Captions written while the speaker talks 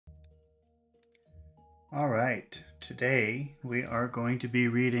All right, today we are going to be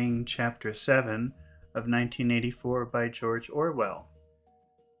reading Chapter 7 of 1984 by George Orwell.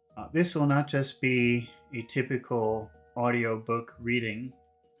 This will not just be a typical audiobook reading.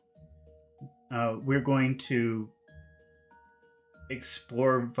 We're going to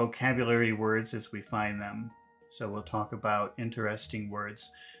explore vocabulary words as we find them. So we'll talk about interesting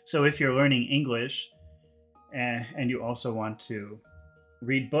words. So if you're learning English and you also want to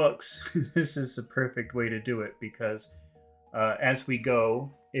read books, this is the perfect way to do it because as we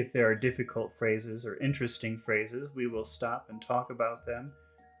go, if there are difficult phrases or interesting phrases, we will stop and talk about them.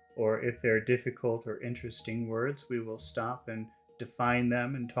 Or if there are difficult or interesting words, we will stop and define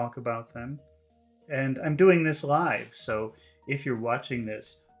them and talk about them. And I'm doing this live, so if you're watching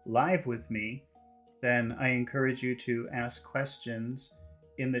this live with me, then I encourage you to ask questions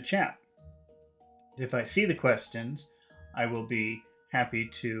in the chat. If I see the questions, I will be happy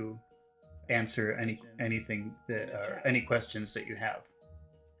to answer anything that any questions that you have.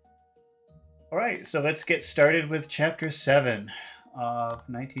 All right, so let's get started with Chapter 7 of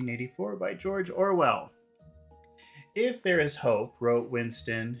 1984 by George Orwell. If there is hope, wrote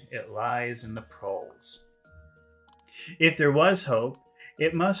Winston, it lies in the proles. If there was hope,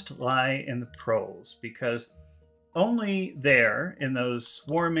 it must lie in the proles, because only there, in those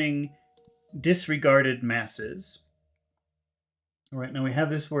swarming, disregarded masses. All right, now we have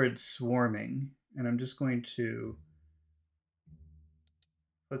this word swarming, and I'm just going to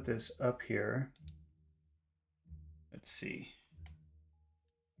put this up here. Let's see.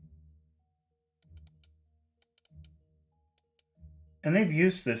 And they've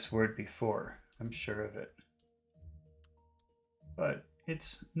used this word before, I'm sure of it. But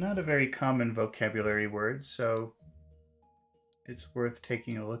it's not a very common vocabulary word, so it's worth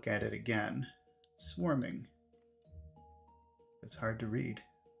taking a look at it again. Swarming. It's hard to read.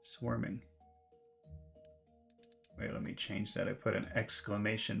 Swarming. Wait, let me change that. I put an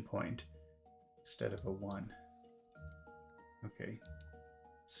exclamation point instead of a 1. Okay.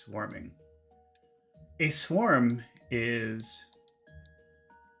 Swarming. A swarm is...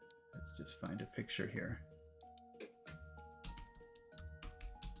 Let's just find a picture here.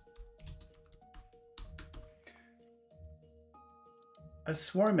 A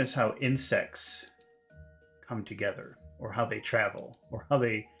swarm is how insects come together, or how they travel, or how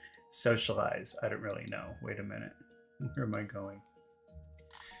they socialize. I don't really know. Wait a minute. Where am I going?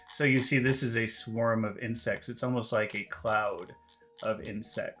 So you see, this is a swarm of insects. It's almost like a cloud of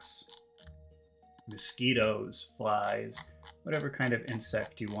insects. Mosquitoes, flies, whatever kind of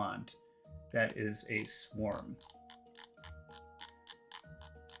insect you want. That is a swarm.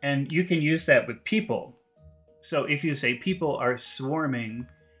 And you can use that with people. So if you say people are swarming,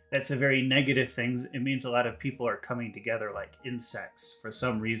 that's a very negative thing. It means a lot of people are coming together like insects for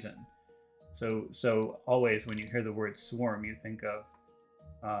some reason. So always when you hear the word swarm, you think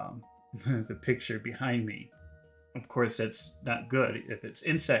of the picture behind me. Of course, that's not good if it's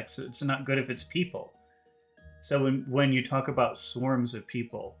insects. It's not good if it's people. So when you talk about swarms of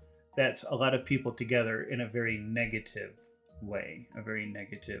people, that's a lot of people together in a very negative way, a very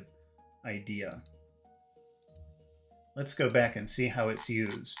negative idea. Let's go back and see how it's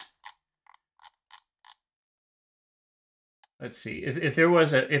used. Let's see. If there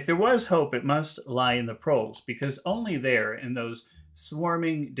was hope, it must lie in the proles, because only there, in those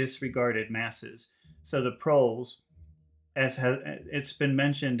swarming, disregarded masses. So the proles, as it's been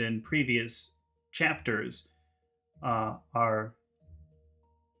mentioned in previous chapters, are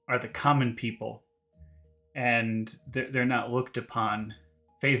the common people, and they're not looked upon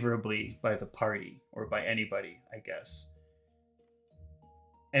favorably by the party or by anybody, I guess.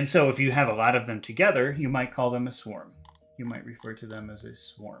 And so if you have a lot of them together, you might call them a swarm. You might refer to them as a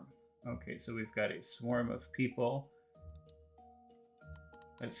swarm. Okay, so we've got a swarm of people.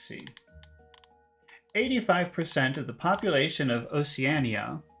 Let's see. 85% of the population of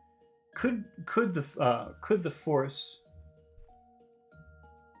Oceania could the force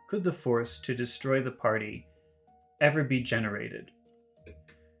to destroy the party ever be generated?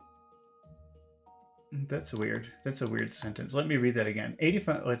 That's weird. That's a weird sentence. Let me read that again.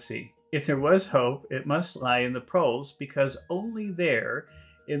 85. Let's see. If there was hope, it must lie in the proles, because only there,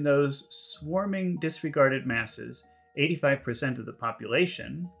 in those swarming, disregarded masses, 85% of the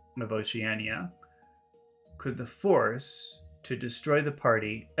population of Oceania, could the force to destroy the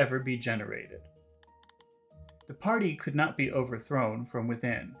party ever be generated. The party could not be overthrown from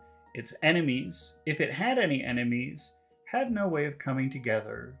within. Its enemies, if it had any enemies, had no way of coming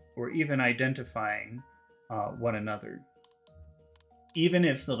together or even identifying one another. Even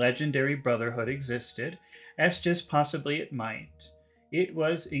if the legendary brotherhood existed, as just possibly it might, it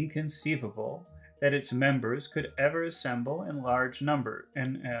was inconceivable that its members could ever assemble in larger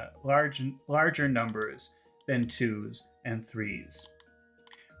numbers than twos and threes.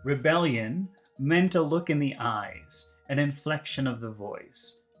 Rebellion meant a look in the eyes, an inflection of the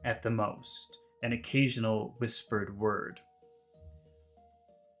voice, at the most, an occasional whispered word.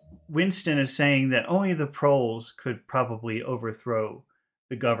 Winston is saying that only the proles could probably overthrow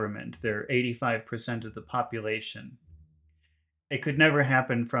the government. They're 85% of the population. It could never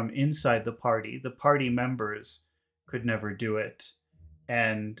happen from inside the party. The party members could never do it.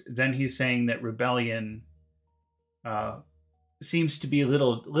 And then he's saying that rebellion seems to be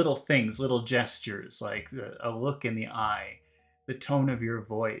little things, little gestures, like a look in the eye, the tone of your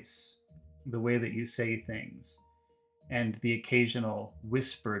voice, the way that you say things, and the occasional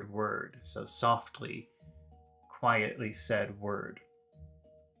whispered word, so softly, quietly said word.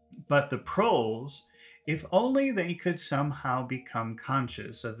 But the proles, if only they could somehow become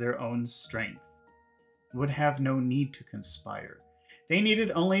conscious of their own strength, would have no need to conspire. They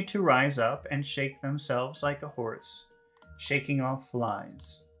needed only to rise up and shake themselves like a horse, shaking off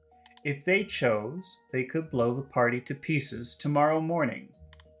flies. If they chose, they could blow the party to pieces tomorrow morning.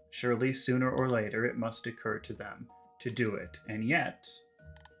 Surely sooner or later it must occur to them to do it. And yet,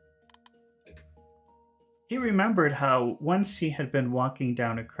 he remembered how once he had been walking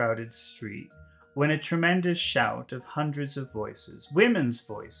down a crowded street when a tremendous shout of hundreds of voices, women's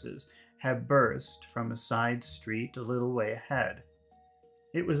voices, had burst from a side street a little way ahead.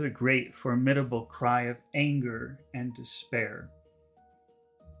 It was a great, formidable cry of anger and despair.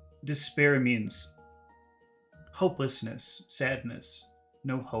 Despair means hopelessness, sadness,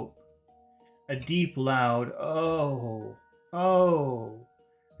 no hope. A deep, loud "oh, oh,"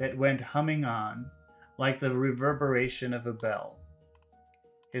 that went humming on like the reverberation of a bell.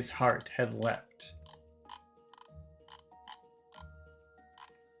 His heart had leapt.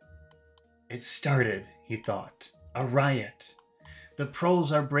 It started, he thought. A riot. The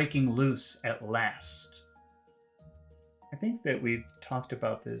proles are breaking loose at last. I think that we've talked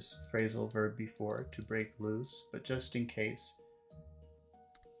about this phrasal verb before, to break loose, but just in case,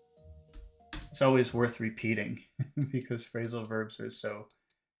 it's always worth repeating because phrasal verbs are so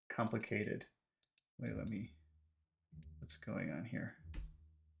complicated. Wait, what's going on here?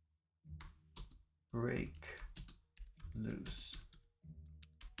 Break loose.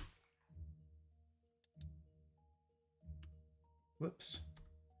 Whoops.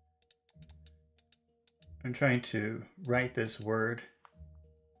 I'm trying to write this word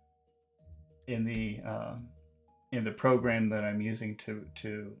in the program that I'm using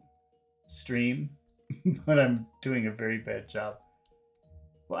to stream, but I'm doing a very bad job.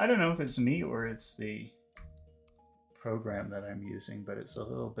 Well, I don't know if it's me or it's the program that I'm using, but it's a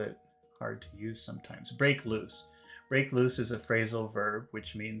little bit hard to use sometimes. Break loose. Break loose is a phrasal verb,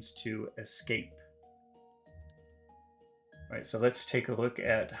 which means to escape. Right, so let's take a look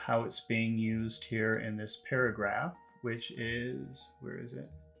at how it's being used here in this paragraph, which is, where is it?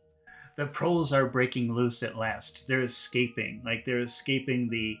 The proles are breaking loose at last. They're escaping, like they're escaping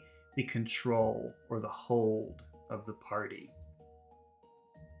the control or the hold of the party.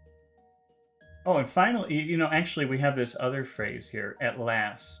 Oh, and finally, actually we have this other phrase here, at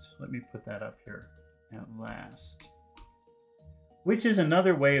last. Let me put that up here, at last. Which is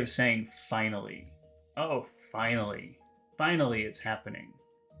another way of saying finally. Oh, finally. Finally, it's happening.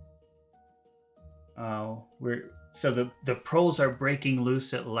 So the proles are breaking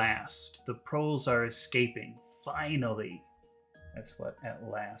loose at last. The proles are escaping. Finally. That's what at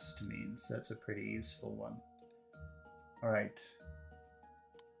last means. That's a pretty useful one. All right.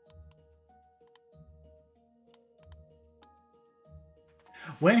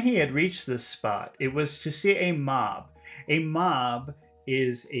 When he had reached this spot, it was to see a mob. A mob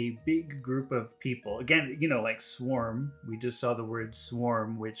is a big group of people. Again, like swarm. We just saw the word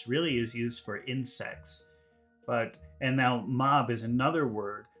swarm, which really is used for insects. And now mob is another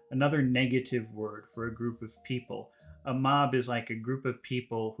word, another negative word for a group of people. A mob is like a group of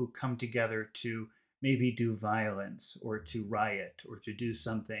people who come together to maybe do violence or to riot or to do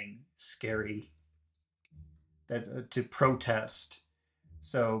something scary, to protest.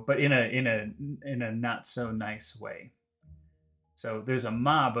 So, but in a not so nice way. So there's a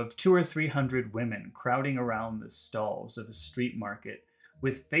mob of 200 or 300 women crowding around the stalls of a street market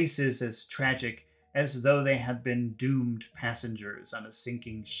with faces as tragic as though they had been doomed passengers on a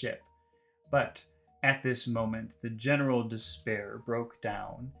sinking ship. But at this moment, the general despair broke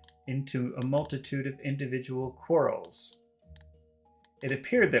down into a multitude of individual quarrels. It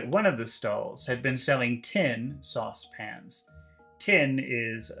appeared that one of the stalls had been selling tin saucepans. Tin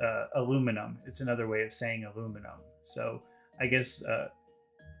is aluminum. It's another way of saying aluminum. So I guess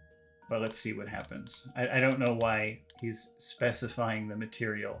But let's see what happens. I don't know why he's specifying the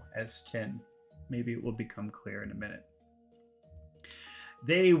material as tin. Maybe it will become clear in a minute.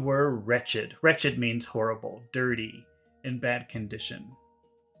 They were wretched. Wretched means horrible, dirty, in bad condition.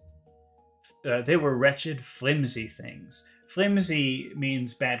 They were wretched, flimsy things. Flimsy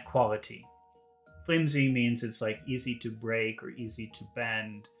means bad quality. Flimsy means it's like easy to break or easy to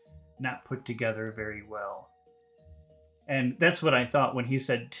bend, not put together very well. And that's what I thought when he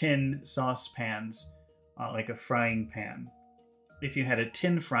said tin saucepans, like a frying pan. If you had a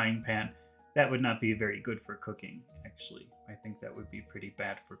tin frying pan, that would not be very good for cooking, actually. I think that would be pretty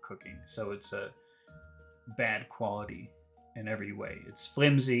bad for cooking. So it's a bad quality in every way. It's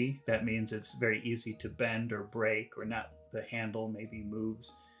flimsy. That means it's very easy to bend or break, or not. The handle maybe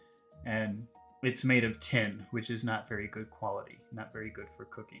moves. And it's made of tin, which is not very good quality, not very good for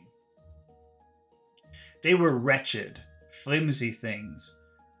cooking. They were wretched, flimsy things,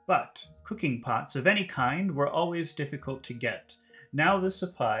 but cooking pots of any kind were always difficult to get. Now the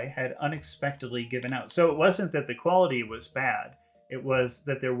supply had unexpectedly given out. So it wasn't that the quality was bad, it was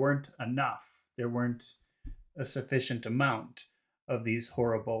that there weren't enough. There weren't a sufficient amount of these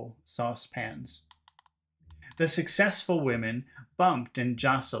horrible saucepans. The successful women, bumped and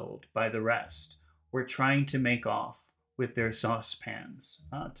jostled by the rest, were trying to make off with their saucepans.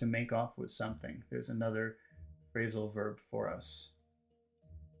 To make off with something. There's another phrasal verb for us.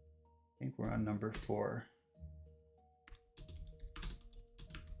 I think we're on number 4.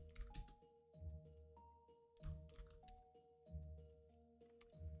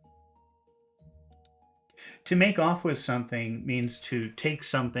 To make off with something means to take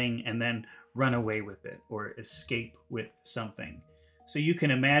something and then run away with it or escape with something. So you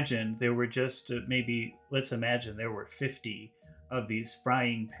can imagine there were just maybe, let's imagine there were 50 of these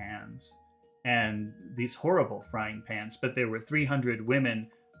frying pans, and these horrible frying pans, but there were 300 women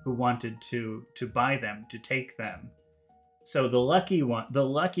who wanted to buy them, to take them. So the lucky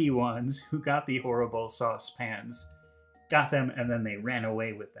ones who got the horrible saucepans got them, and then they ran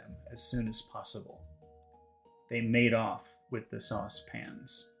away with them as soon as possible. They made off with the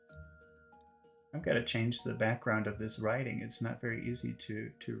saucepans. I've got to change the background of this writing. It's not very easy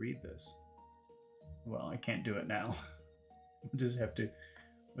to read this. Well, I can't do it now. We'll just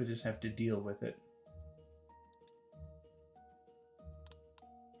have to deal with it.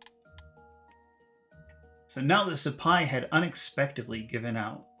 So now the supply had unexpectedly given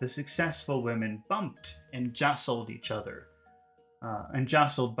out. The successful women bumped and jostled each other, and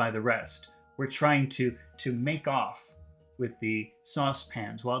jostled by the rest, were trying to make off with the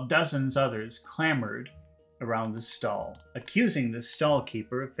saucepans, while dozens others clamored around the stall, accusing the stall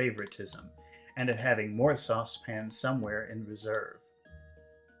keeper of favoritism and of having more saucepans somewhere in reserve.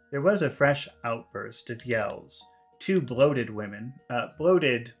 There was a fresh outburst of yells. 2 bloated women,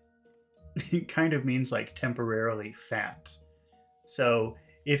 bloated kind of means like temporarily fat. So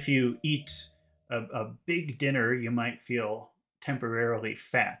if you eat a big dinner, you might feel temporarily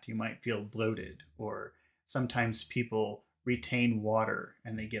fat. You might feel bloated, or sometimes people retain water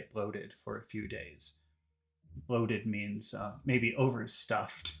and they get bloated for a few days. Bloated means maybe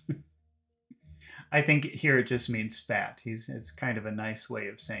overstuffed. I think here it just means fat. It's kind of a nice way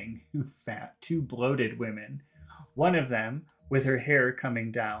of saying fat. 2 bloated women, one of them with her hair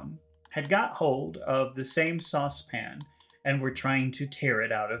coming down, had got hold of the same saucepan and were trying to tear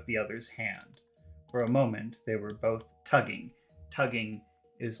it out of the other's hand. For a moment, they were both tugging. Tugging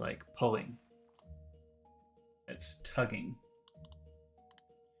is like pulling. It's tugging.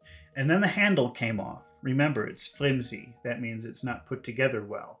 And then the handle came off. Remember, it's flimsy. That means it's not put together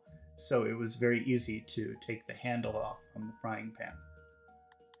well. So it was very easy to take the handle off from the frying pan.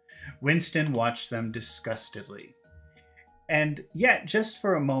 Winston watched them disgustedly. And yet, just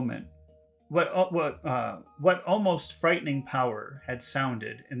for a moment, what almost frightening power had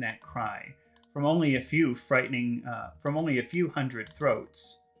sounded in that cry from only a few hundred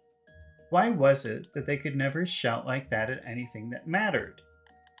throats. Why was it that they could never shout like that at anything that mattered?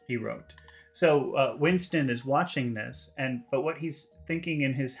 He wrote. So Winston is watching this, but what he's thinking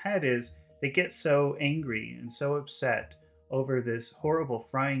in his head is they get so angry and so upset over this horrible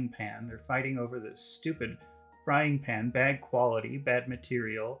frying pan. They're fighting over this stupid frying pan, bad quality, bad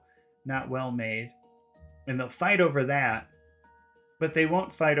material, not well made. And they'll fight over that, but they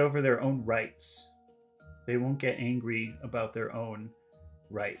won't fight over their own rights. They won't get angry about their own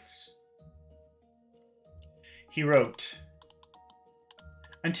rights. He wrote,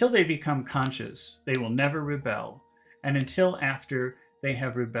 until they become conscious, they will never rebel, and until after they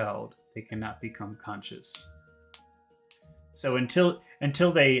have rebelled, they cannot become conscious. So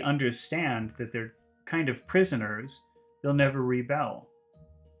until they understand that they're kind of prisoners, they'll never rebel.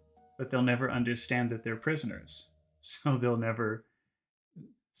 but they'll never understand that they're prisoners. So they'll never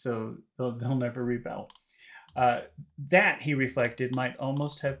rebel. That, he reflected, might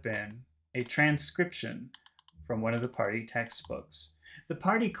almost have been a transcription from one of the party textbooks. The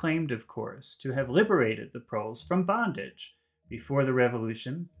party claimed, of course, to have liberated the proles from bondage. Before the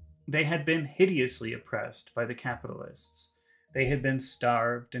revolution, they had been hideously oppressed by the capitalists. They had been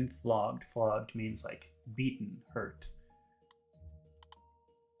starved and flogged. Flogged means like beaten, hurt.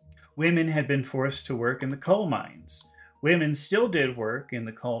 Women had been forced to work in the coal mines. Women still did work in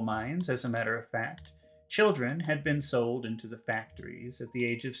the coal mines, as a matter of fact. Children had been sold into the factories at the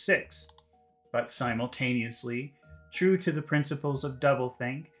age of 6. But simultaneously, true to the principles of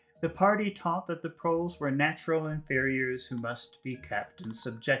doublethink, the party taught that the proles were natural inferiors who must be kept in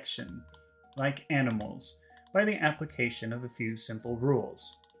subjection, like animals, by the application of a few simple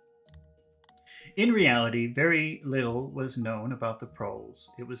rules. In reality, very little was known about the proles.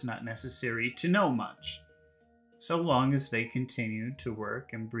 It was not necessary to know much. So long as they continued to work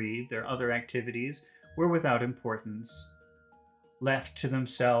and breathe, their other activities were without importance. Left to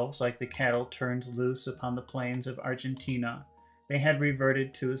themselves, like the cattle turned loose upon the plains of Argentina, they had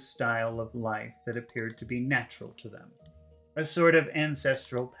reverted to a style of life that appeared to be natural to them, a sort of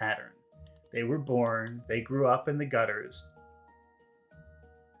ancestral pattern. They were born, they grew up in the gutters.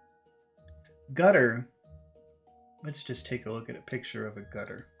 Gutter, let's just take a look at a picture of a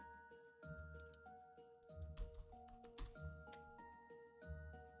gutter.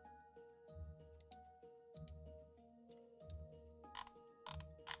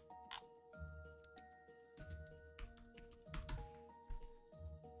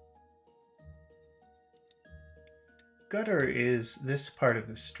 Gutter is this part of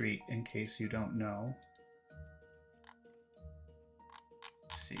the street, in case you don't know.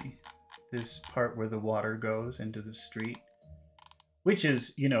 Let's see, this part where the water goes into the street, which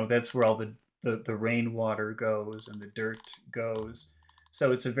is, that's where all the rainwater goes and the dirt goes.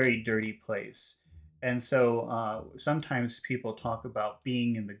 So it's a very dirty place. And so sometimes people talk about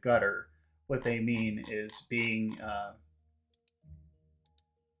being in the gutter. What they mean is being,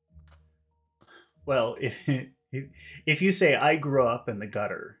 well, if you say, I grew up in the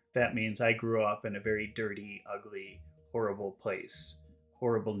gutter, that means I grew up in a very dirty, ugly, horrible place,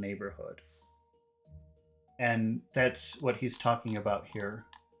 horrible neighborhood. And that's what he's talking about here.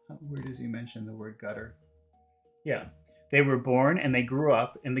 Where does he mention the word gutter? Yeah, they were born and they grew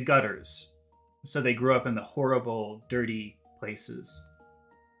up in the gutters. So they grew up in the horrible, dirty places.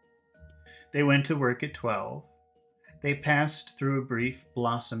 They went to work at 12. They passed through a brief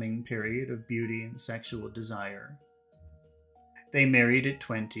blossoming period of beauty and sexual desire. They married at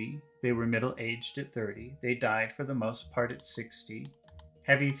 20. They were middle-aged at 30. They died for the most part at 60.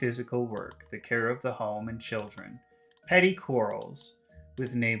 Heavy physical work, the care of the home and children, petty quarrels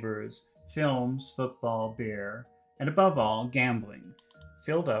with neighbors, films, football, beer, and above all, gambling,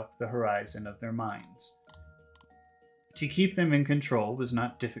 filled up the horizon of their minds. To keep them in control was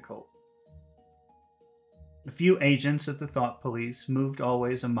not difficult. A few agents of the thought police moved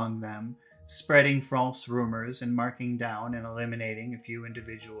always among them, spreading false rumors and marking down and eliminating a few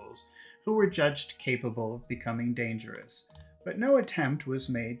individuals who were judged capable of becoming dangerous, but no attempt was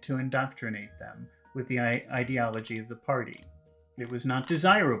made to indoctrinate them with the ideology of the party. It was not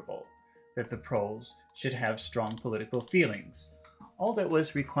desirable that the proles should have strong political feelings. All that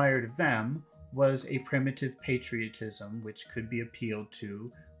was required of them was a primitive patriotism which could be appealed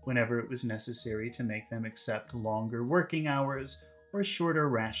to whenever it was necessary to make them accept longer working hours or shorter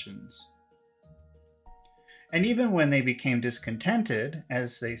rations. And even when they became discontented,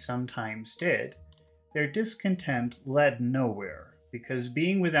 as they sometimes did, their discontent led nowhere, because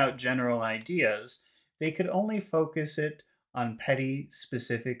being without general ideas, they could only focus it on petty,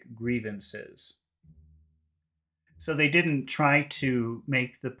 specific grievances. So they didn't try to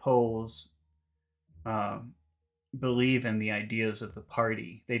make the Poles believe in the ideas of the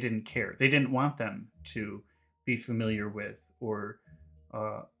party. They didn't care. They didn't want them to be familiar with or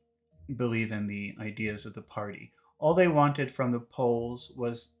believe in the ideas of the party. All they wanted from the Poles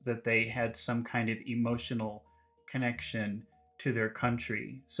was that they had some kind of emotional connection to their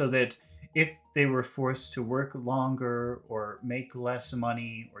country, so that if they were forced to work longer or make less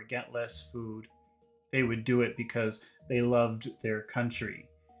money or get less food, they would do it because they loved their country.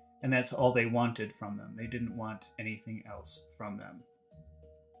 And that's all they wanted from them. They didn't want anything else from them.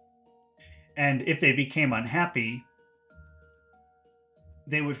 And if they became unhappy,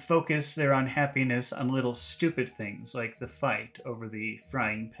 they would focus their unhappiness on little stupid things like the fight over the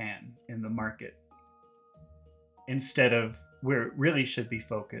frying pan in the market, instead of where it really should be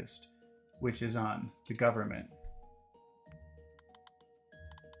focused, which is on the government.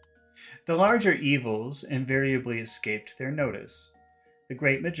 The larger evils invariably escaped their notice. The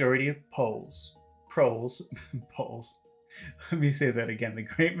great majority of proles, Poles, let me say that again. The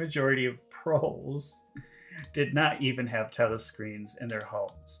great majority of proles did not even have telescreens in their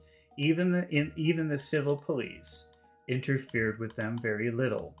homes. Even the civil police interfered with them very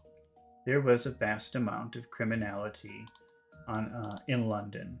little. There was a vast amount of criminality in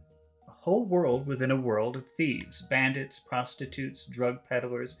London. A whole world within a world of thieves, bandits, prostitutes, drug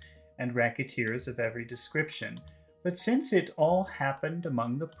peddlers, and racketeers of every description. But since it all happened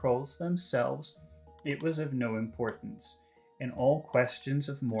among the proles themselves, it was of no importance. In all questions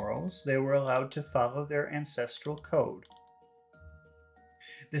of morals, they were allowed to follow their ancestral code.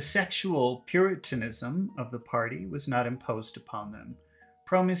 The sexual puritanism of the party was not imposed upon them.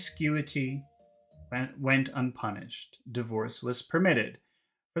 Promiscuity went unpunished. Divorce was permitted.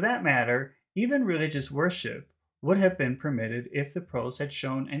 For that matter, even religious worship would have been permitted if the proles had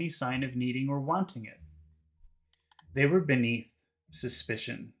shown any sign of needing or wanting it. They were beneath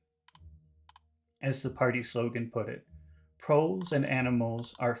suspicion. As the party slogan put it, proles and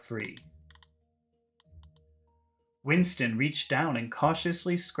animals are free. Winston reached down and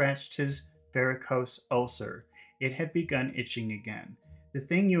cautiously scratched his varicose ulcer. It had begun itching again. The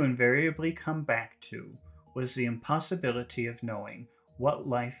thing you invariably come back to was the impossibility of knowing what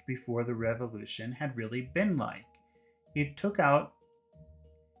life before the Revolution had really been like. He took out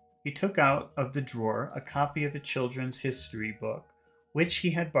of the drawer a copy of a children's history book, which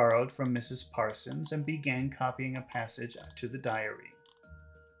he had borrowed from Mrs. Parsons, and began copying a passage to the diary.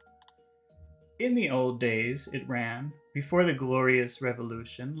 In the old days, it ran, before the glorious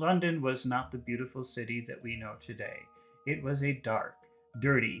Revolution, London was not the beautiful city that we know today. It was a dark,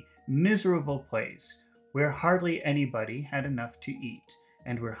 dirty, miserable place where hardly anybody had enough to eat,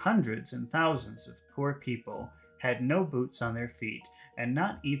 and where hundreds and thousands of poor people had no boots on their feet and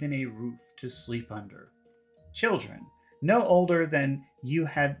not even a roof to sleep under. Children, no older than you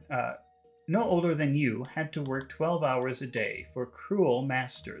had to work 12 hours a day for cruel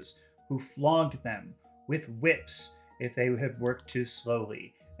masters who flogged them with whips if they had worked too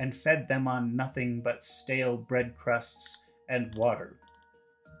slowly, and fed them on nothing but stale bread crusts and water.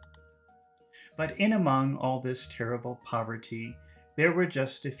 But in among all this terrible poverty, there were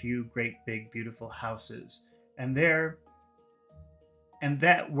just a few great big beautiful houses, let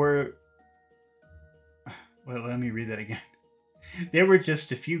me read that again. There were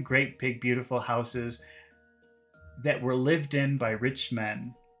just a few great big beautiful houses that were lived in by rich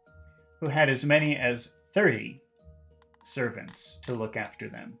men who had as many as 30 servants to look after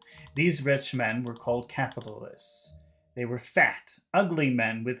them. These rich men were called capitalists. They were fat, ugly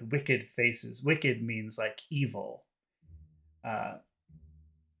men with wicked faces. Wicked means like evil.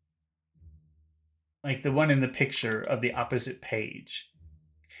 Like the one in the picture of the opposite page.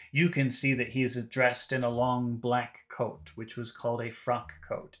 You can see that he is dressed in a long black coat, which was called a frock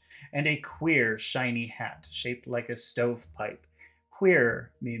coat, and a queer shiny hat shaped like a stovepipe.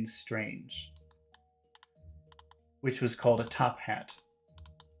 Queer means strange, which was called a top hat.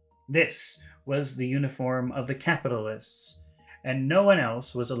 This was the uniform of the capitalists, and no one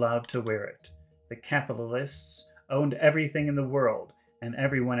else was allowed to wear it. The capitalists owned everything in the world, and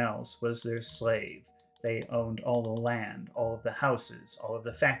everyone else was their slave. They owned all the land, all of the houses, all of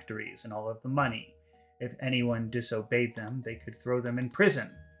the factories, and all of the money. If anyone disobeyed them, they could throw them in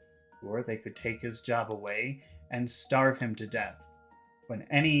prison, or they could take his job away and starve him to death. When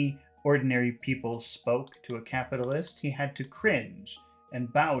any ordinary people spoke to a capitalist, he had to cringe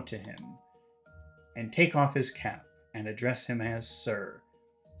and bow to him, and take off his cap and address him as Sir.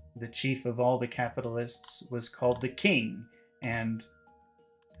 The chief of all the capitalists was called the King,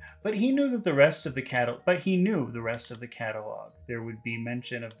 but he knew the rest of the catalog. There would be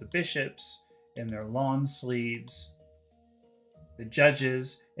mention of the bishops in their lawn sleeves, the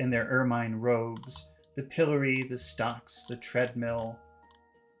judges in their ermine robes, the pillory, the stocks, the treadmill,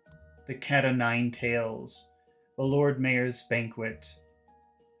 the cat o' nine tails, the Lord Mayor's banquet,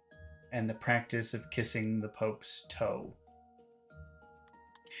 and the practice of kissing the Pope's toe.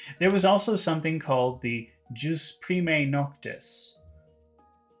 There was also something called the jus primae noctis,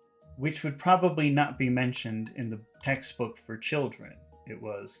 which would probably not be mentioned in the textbook for children. It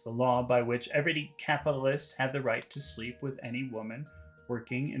was the law by which every capitalist had the right to sleep with any woman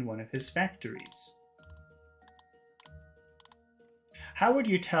working in one of his factories. How would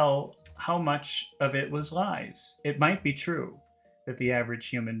you tell how much of it was lies? It might be true that the average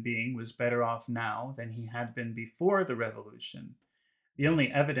human being was better off now than he had been before the Revolution. The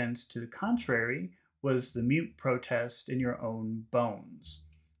only evidence to the contrary was the mute protest in your own bones,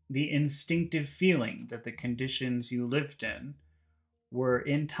 the instinctive feeling that the conditions you lived in were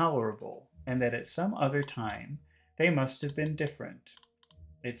intolerable, and that at some other time they must have been different.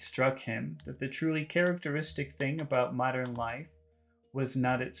 It struck him that the truly characteristic thing about modern life was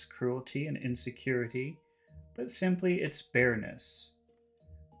not its cruelty and insecurity, but simply its bareness.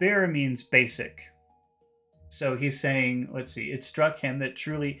 Bare means basic. So he's saying, let's see, it struck him that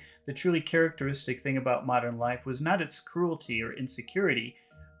the truly characteristic thing about modern life was not its cruelty or insecurity,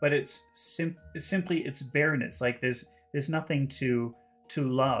 but it's simply its bareness. Like there's nothing to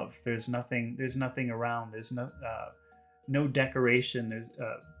love. There's nothing around. There's no decoration.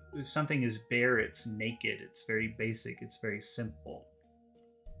 There's something is bare. It's naked. It's very basic. It's very simple.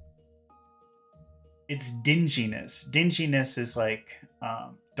 It's dinginess. Dinginess is like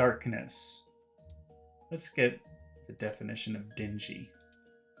darkness. Let's get the definition of dingy.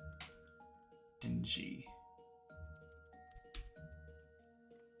 Dingy.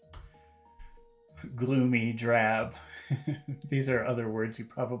 Gloomy, drab. These are other words you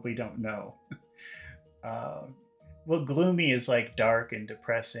probably don't know. Well, gloomy is like dark and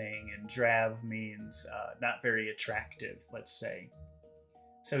depressing, and drab means not very attractive, let's say.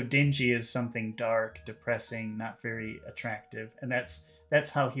 So dingy is something dark, depressing, not very attractive, and that's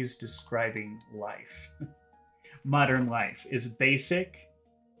how he's describing life. Modern life is basic.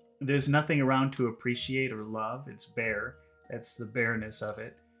 There's nothing around to appreciate or love. It's bare. That's the bareness of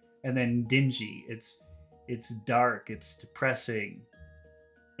it. And then dingy. It's dark. It's depressing.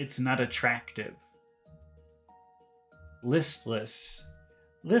 It's not attractive. Listless.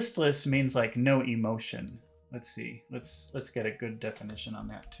 Listless means like no emotion. Let's see. Let's get a good definition on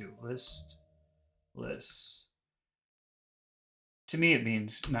that too. Listless. To me, it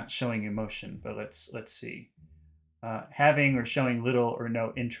means not showing emotion, but let's see. Having or showing little or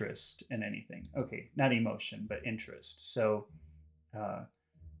no interest in anything. Okay, not emotion, but interest. So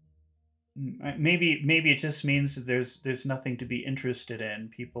maybe it just means that there's nothing to be interested in.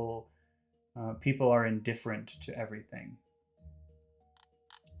 People are indifferent to everything.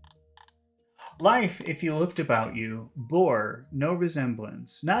 Life, if you looked about you, bore no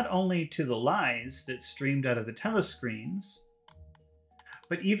resemblance, not only to the lies that streamed out of the telescreens,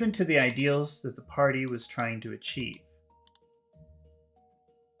 but even to the ideals that the party was trying to achieve.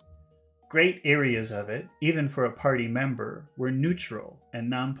 Great areas of it, even for a party member, were neutral and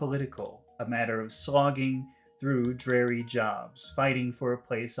non-political, a matter of slogging through dreary jobs, fighting for a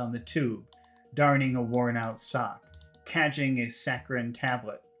place on the tube, darning a worn-out sock, cadging a saccharine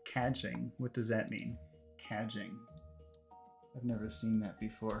tablet. Cadging? What does that mean? Cadging. I've never seen that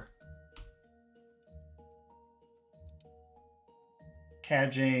before.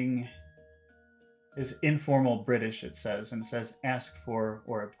 Cadging is informal British, it says, and it says ask for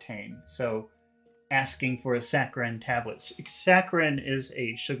or obtain. So asking for a saccharine tablet. Saccharin is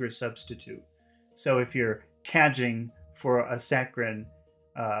a sugar substitute. So if you're cadging for a saccharine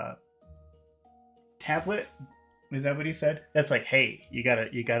tablet, is that what he said? That's like, hey, you got a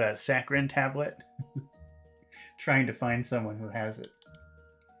saccharin tablet? Trying to find someone who has it.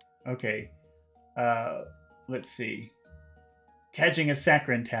 Okay. Let's see. Cadging a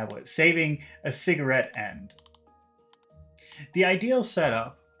saccharin tablet, saving a cigarette end. The ideal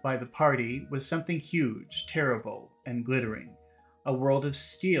setup by the party was something huge, terrible, and glittering. A world of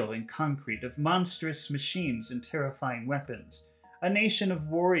steel and concrete, of monstrous machines and terrifying weapons. A nation of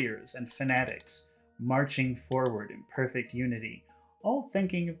warriors and fanatics, marching forward in perfect unity, all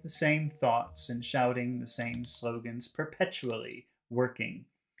thinking of the same thoughts and shouting the same slogans, perpetually working.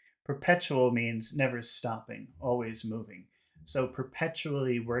 Perpetual means never stopping, always moving. So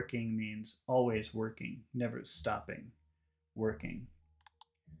perpetually working means always working, never stopping, working.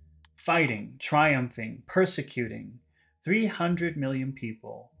 Fighting, triumphing, persecuting. 300 million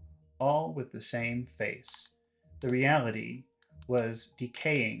people, all with the same face. The reality was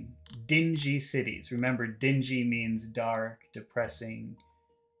decaying, dingy cities. Remember, dingy means dark, depressing,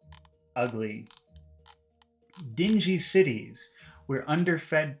 ugly. Dingy cities where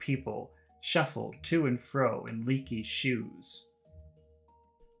underfed people shuffled to and fro in leaky shoes.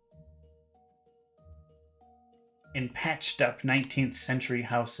 In patched up 19th century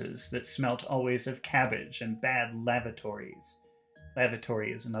houses that smelt always of cabbage and bad lavatories.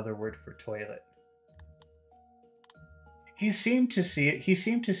 Lavatory is another word for toilet. He seemed to see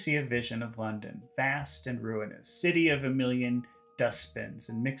a vision of London, vast and ruinous, city of a million dustbins,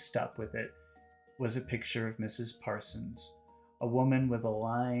 and mixed up with it was a picture of Mrs. Parsons, a woman with a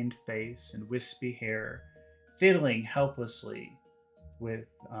lined face and wispy hair, fiddling helplessly with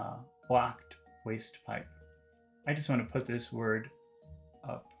blocked wastepipe. I just want to put this word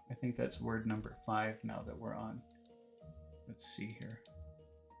up. I think that's word number 5 now that we're on. Let's see here.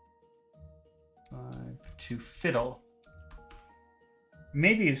 5, to fiddle.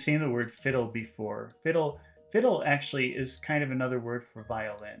 Maybe you've seen the word fiddle before. Fiddle actually is kind of another word for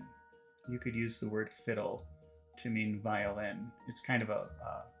violin. You could use the word fiddle to mean violin. It's kind of a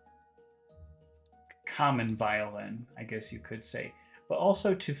common violin, I guess you could say. But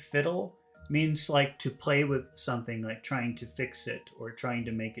also to fiddle means like to play with something, like trying to fix it or trying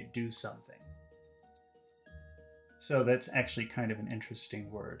to make it do something. So that's actually kind of an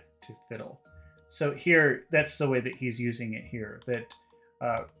interesting word, to fiddle. So here, that's the way that he's using it here. That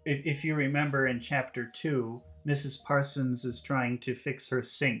if you remember in chapter 2, Mrs. Parsons is trying to fix her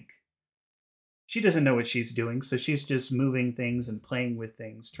sink. She doesn't know what she's doing, so she's just moving things and playing with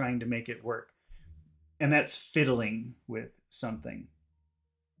things, trying to make it work. And that's fiddling with something.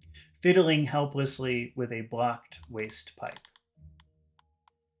 Fiddling helplessly with a blocked waste pipe.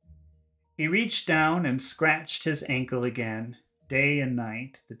 He reached down and scratched his ankle again. Day and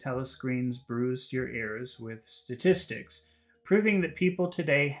night, the telescreens bruised your ears with statistics, proving that people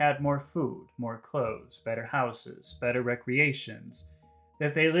today had more food, more clothes, better houses, better recreations,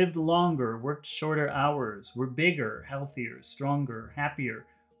 that they lived longer, worked shorter hours, were bigger, healthier, stronger, happier,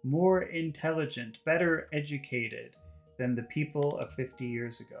 more intelligent, better educated than the people of 50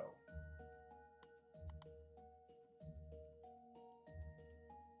 years ago.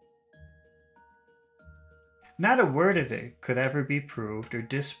 Not a word of it could ever be proved or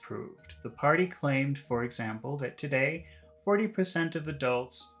disproved. The party claimed, for example, that today 40% of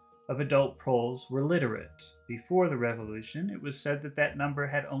adult Poles were literate. Before the revolution, it was said that that number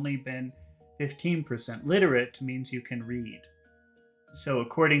had only been 15%. Literate means you can read. So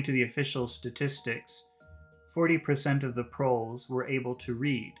according to the official statistics, 40% of the Poles were able to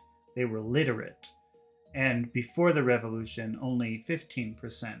read. They were literate. And before the revolution, only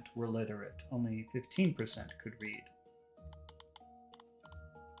 15% were literate. Only 15% could read.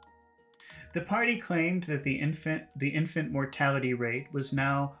 The party claimed that the infant mortality rate was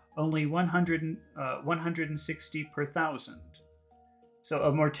now only 160 per thousand. So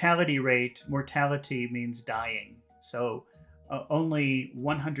a mortality means dying. So only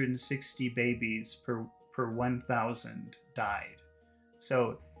 160 babies per 1,000 died.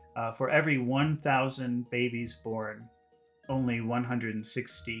 So for every 1,000 babies born, only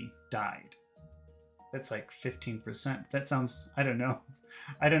 160 died. That's like 15%. That sounds, I don't know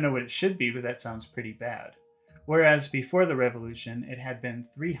what it should be, but that sounds pretty bad. Whereas before the revolution, it had been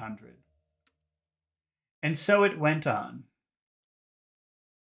 300. And so it went on.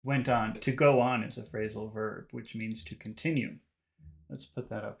 Went on. To go on is a phrasal verb, which means to continue. Let's put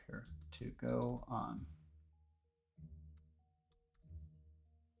that up here. To go on.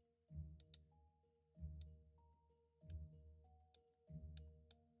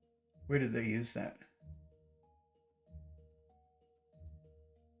 Where did they use that?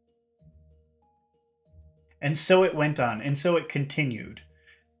 And so it went on, and so it continued.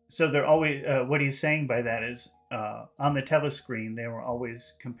 So they're always, what he's saying by that is, on the telescreen, they were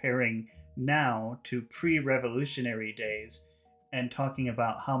always comparing now to pre-revolutionary days and talking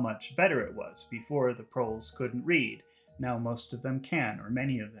about how much better it was. Before, the Poles couldn't read. Now most of them can, or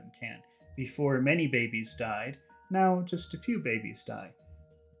many of them can. Before, many babies died. Now just a few babies die.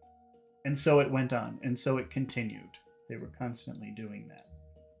 And so it went on, and so it continued. They were constantly doing that.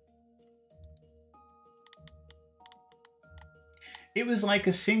 It was like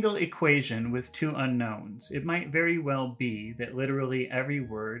a single equation with two unknowns. It might very well be that literally every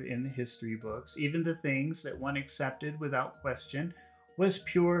word in the history books, even the things that one accepted without question, was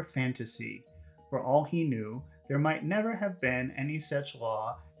pure fantasy. For all he knew, there might never have been any such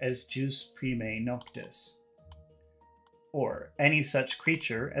law as jus primae noctis, or any such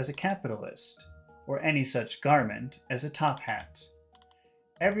creature as a capitalist, or any such garment as a top hat.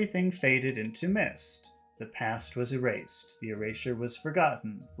 Everything faded into mist. The past was erased. The erasure was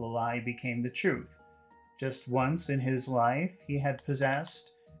forgotten. The lie became the truth. Just once in his life he had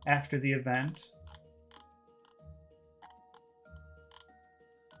possessed, after the event.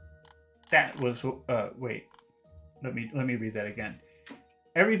 That was, wait, let me read that again.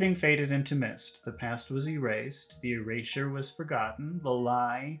 Everything faded into mist. The past was erased. The erasure was forgotten. The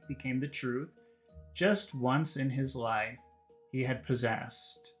lie became the truth. Just once in his life he had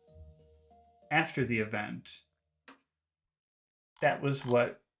possessed, after the event. That was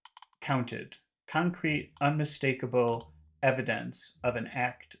what counted. Concrete, unmistakable evidence of an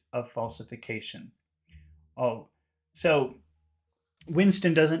act of falsification. Oh, so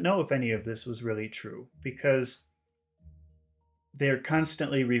Winston doesn't know if any of this was really true because they're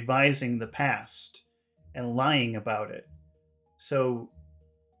constantly revising the past and lying about it. So,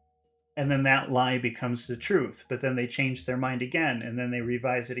 and then that lie becomes the truth, but then they change their mind again and then they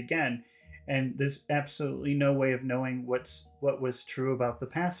revise it again. And there's absolutely no way of knowing what was true about the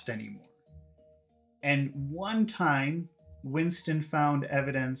past anymore. And one time, Winston found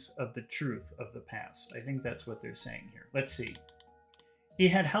evidence of the truth of the past. I think that's what they're saying here. Let's see. He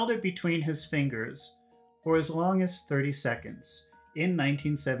had held it between his fingers for as long as 30 seconds. In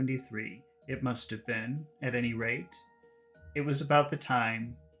 1973, it must have been, at any rate. It was about the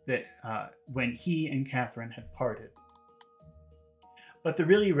time that when he and Catherine had parted. But the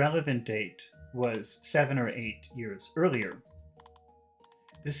really relevant date was 7 or 8 years earlier.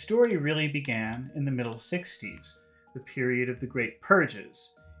 The story really began in the middle 60s, the period of the Great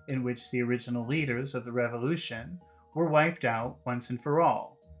Purges, in which the original leaders of the revolution were wiped out once and for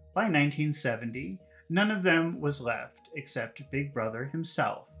all. By 1970, none of them was left except Big Brother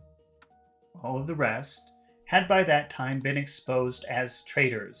himself. All of the rest had by that time been exposed as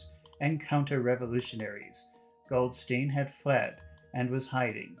traitors and counter-revolutionaries. Goldstein had fled and was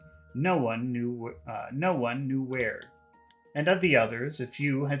hiding. No one knew where. And of the others, a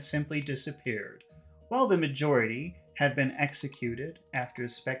few had simply disappeared, while the majority had been executed after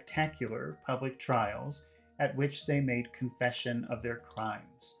spectacular public trials at which they made confession of their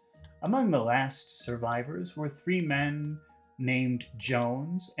crimes. Among the last survivors were 3 men named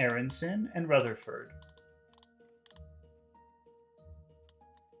Jones, Aronson, and Rutherford.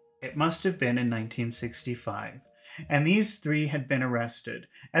 It must have been in 1965, and these 3 had been arrested.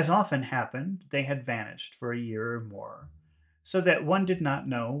 As often happened, they had vanished for a year or more, so that one did not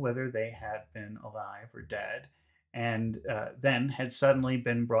know whether they had been alive or dead, and then had suddenly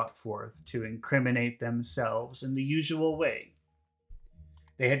been brought forth to incriminate themselves in the usual way.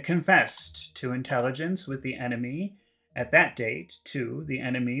 They had confessed to intelligence with the enemy. At that date, too, the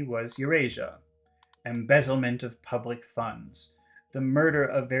enemy was Eurasia, embezzlement of public funds, the murder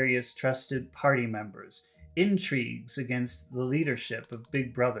of various trusted party members, intrigues against the leadership of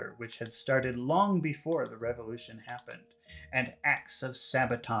Big Brother, which had started long before the revolution happened, and acts of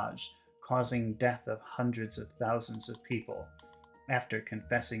sabotage causing death of hundreds of thousands of people. After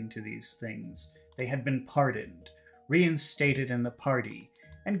confessing to these things, they had been pardoned, reinstated in the party,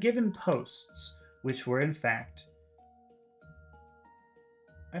 and given posts which were in fact,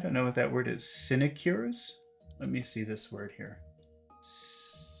 I don't know what that word is, sinecures? Let me see this word here.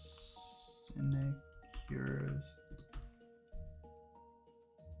 Sinecures.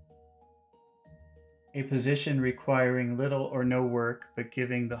 A position requiring little or no work, but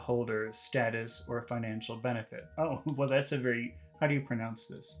giving the holder status or financial benefit. Oh, well, that's a very... How do you pronounce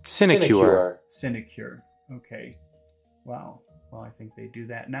this? Sinecure. Sinecure. Okay. Wow. Well, I think they do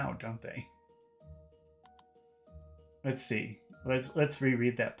that now, don't they? Let's see. Let's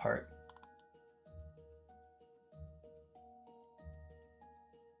reread that part.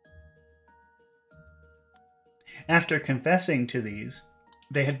 After confessing to these,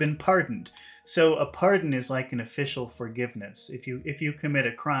 they had been pardoned. So a pardon is like an official forgiveness. If you commit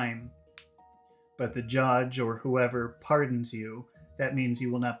a crime, but the judge or whoever pardons you, that means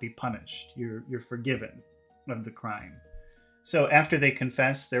you will not be punished. You're forgiven of the crime. So after they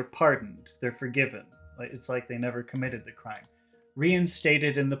confess, they're pardoned. They're forgiven. It's like they never committed the crime.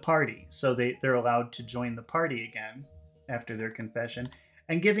 Reinstated in the party. So they're allowed to join the party again after their confession.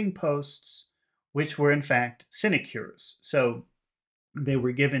 And giving posts which were in fact sinecures. So they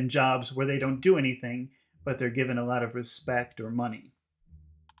were given jobs where they don't do anything, but they're given a lot of respect or money.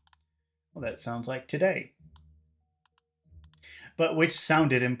 Well, that sounds like today. But which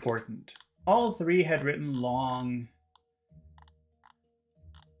sounded important. All 3 had written long,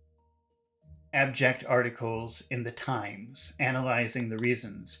 abject articles in the Times, analyzing the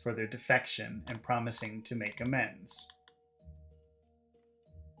reasons for their defection and promising to make amends.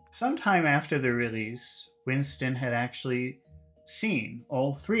 Sometime after the release, Winston had actually seen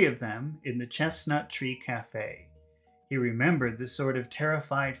all 3 of them in the Chestnut Tree Cafe. He remembered the sort of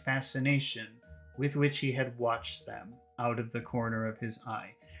terrified fascination with which he had watched them out of the corner of his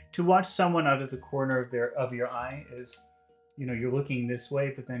eye. To watch someone out of the corner of your eye is, you're looking this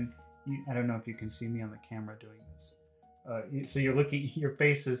way, but then I don't know if you can see me on the camera doing this. So you're looking, your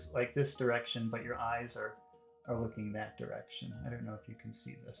face is like this direction, but your eyes are looking that direction. I don't know if you can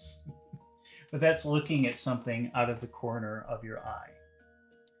see this. But that's looking at something out of the corner of your eye.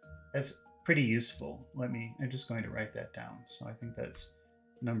 That's pretty useful. I'm just going to write that down. So I think that's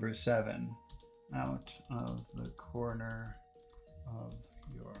number 7. Out of the corner of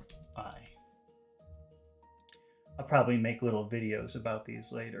your eye. I'll probably make little videos about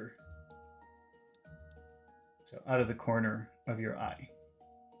these later. So out of the corner of your eye.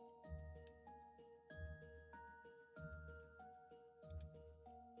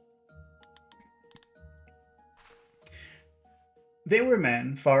 They were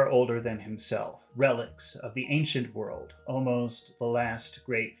men far older than himself, relics of the ancient world, almost the last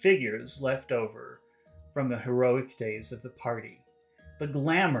great figures left over from the heroic days of the party. The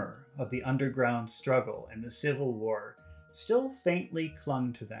glamour of the underground struggle and the Civil War still faintly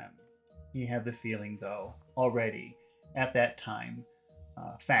clung to them. He had the feeling, though, already at that time,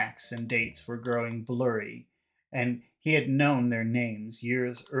 facts and dates were growing blurry, and he had known their names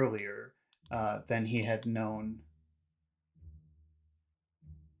years earlier than he had known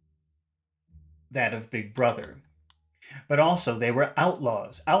that of Big Brother. But also, they were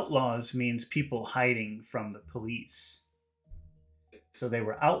outlaws. Outlaws means people hiding from the police. So they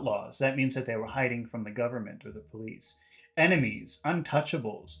were outlaws. That means that they were hiding from the government or the police. Enemies,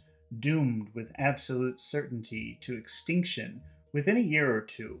 untouchables, doomed with absolute certainty to extinction within a year or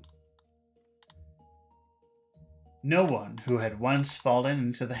two. No one who had once fallen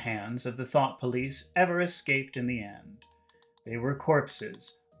into the hands of the thought police ever escaped in the end. They were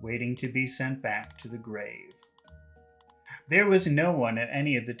corpses waiting to be sent back to the grave. There was no one at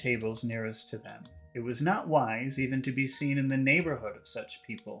any of the tables nearest to them. It was not wise even to be seen in the neighborhood of such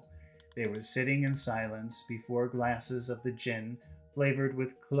people. They were sitting in silence before glasses of the gin flavored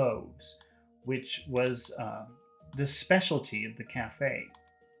with cloves, which was the specialty of the cafe.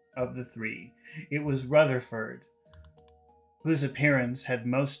 Of the three, it was Rutherford whose appearance had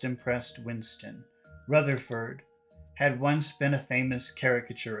most impressed Winston. Rutherford had once been a famous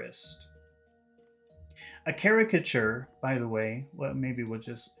caricaturist. A caricature, by the way, well, maybe we'll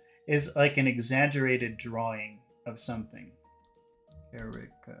just, is like an exaggerated drawing of something.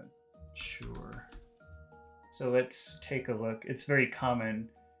 Caricature. So let's take a look. It's very common,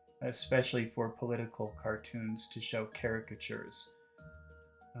 especially for political cartoons, to show caricatures.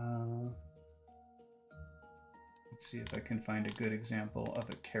 Let's see if I can find a good example of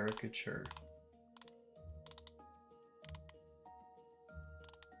a caricature.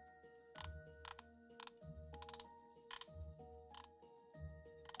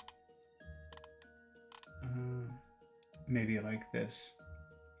 Maybe like this.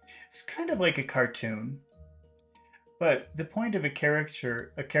 It's kind of like a cartoon, but the point of a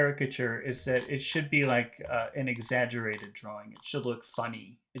caricature is that it should be like an exaggerated drawing. It should look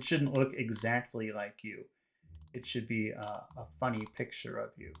funny. It shouldn't look exactly like you. It should be a funny picture of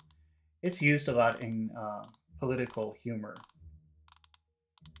you. It's used a lot in political humor.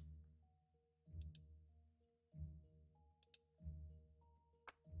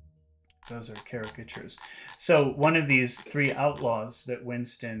 Those are caricatures. So one of these three outlaws that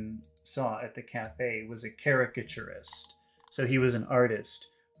Winston saw at the cafe was a caricaturist. So he was an artist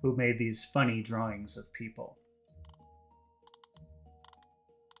who made these funny drawings of people.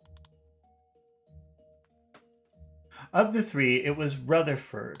 Of the three, it was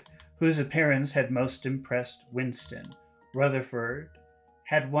Rutherford whose appearance had most impressed Winston. Rutherford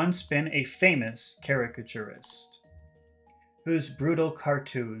had once been a famous caricaturist whose brutal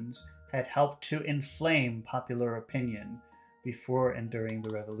cartoons had helped to inflame popular opinion before and during the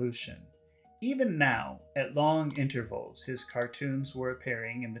Revolution. Even now, at long intervals, his cartoons were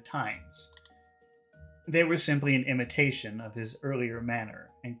appearing in the Times. They were simply an imitation of his earlier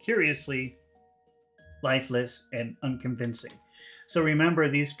manner, and curiously, lifeless and unconvincing. So remember,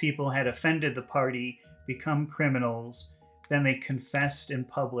 these people had offended the party, become criminals, then they confessed in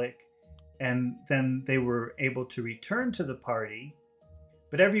public, and then they were able to return to the party.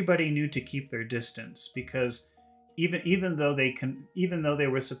 But everybody knew to keep their distance, because even though they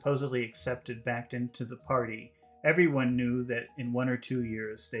were supposedly accepted back into the party, everyone knew that in 1 or 2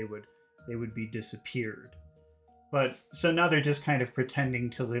 years they would be disappeared. But so now they're just kind of pretending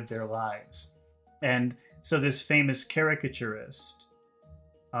to live their lives. And so this famous caricaturist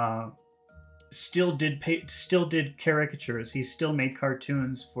still did caricatures. He still made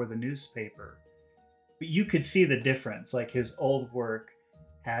cartoons for the newspaper. But you could see the difference. Like, his old work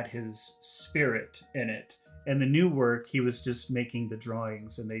had his spirit in it, and the new work, he was just making the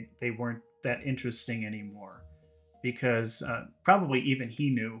drawings, and they weren't that interesting anymore, because probably even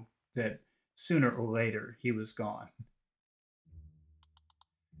he knew that sooner or later he was gone.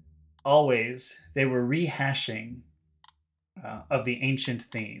 Always, they were rehashing of the ancient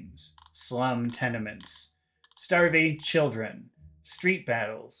themes: slum tenements, starving children, street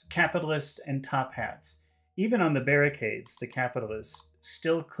battles, capitalists and top hats. Even on the barricades, the capitalists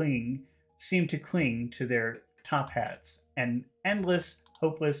still seem to cling to their top hats, an endless,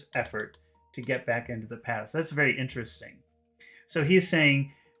 hopeless effort to get back into the past. That's very interesting. So he's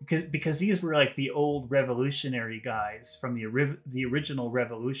saying, because these were like the old revolutionary guys from the original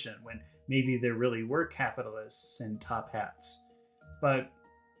revolution, when maybe there really were capitalists and top hats, but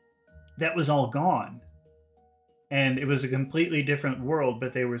that was all gone. And it was a completely different world,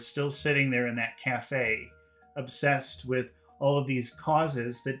 but they were still sitting there in that cafe, obsessed with all of these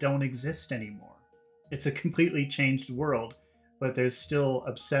causes that don't exist anymore. It's a completely changed world, but they're still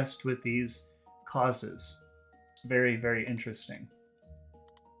obsessed with these causes. Very, very interesting.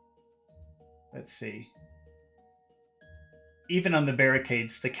 Let's see. Even on the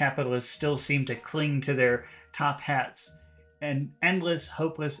barricades, the capitalists still seem to cling to their top hats, an endless,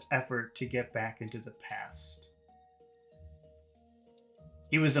 hopeless effort to get back into the past.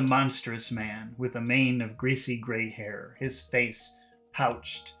 He was a monstrous man with a mane of greasy gray hair, his face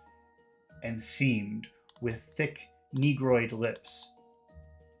pouched and seamed with thick, negroid lips.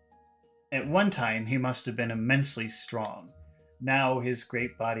 At one time, he must have been immensely strong. Now his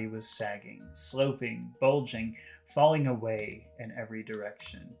great body was sagging, sloping, bulging, falling away in every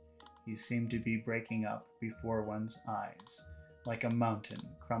direction. He seemed to be breaking up before one's eyes, like a mountain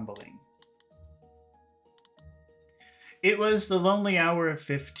crumbling. It was the lonely hour of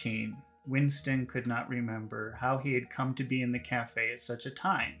 15. Winston could not remember how he had come to be in the cafe at such a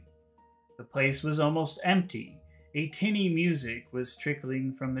time. The place was almost empty. A tinny music was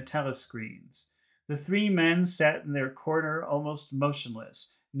trickling from the telescreens. The three men sat in their corner almost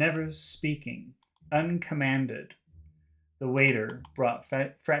motionless, never speaking, uncommanded. The waiter brought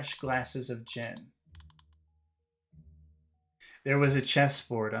fresh glasses of gin. There was a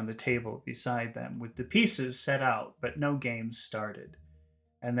chessboard on the table beside them, with the pieces set out, but no game started.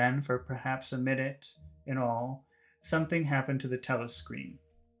 And then, for perhaps a minute in all, something happened to the telescreen.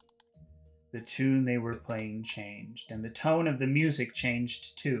 The tune they were playing changed, and the tone of the music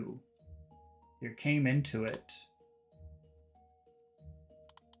changed too. There came into it.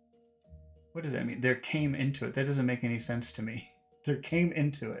 What does that mean? There came into it. That doesn't make any sense to me. There came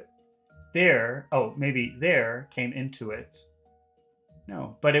into it. Maybe there came into it.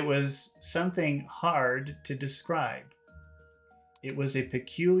 No, but it was something hard to describe. It was a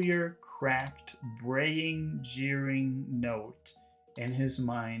peculiar, cracked, braying, jeering note. In his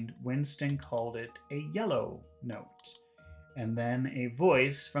mind, Winston called it a yellow note. And then a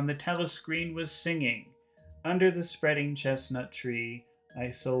voice from the telescreen was singing, "Under the spreading chestnut tree, I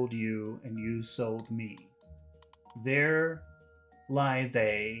sold you and you sold me. There lie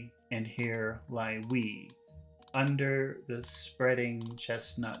they and here lie we, under the spreading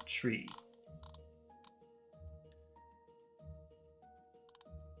chestnut tree."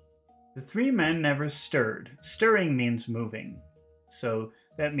 The three men never stirred. Stirring means moving. So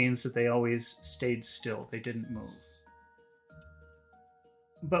that means that they always stayed still. They didn't move.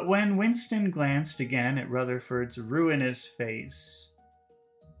 But when Winston glanced again at Rutherford's ruinous face,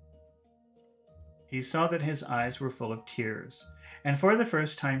 he saw that his eyes were full of tears. And for the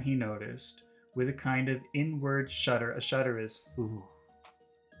first time he noticed, with a kind of inward shudder, a shudder is, ooh.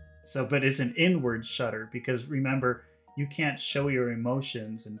 So, but it's an inward shudder, because remember, you can't show your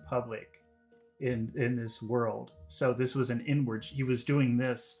emotions in public in this world. So this was an inward, he was doing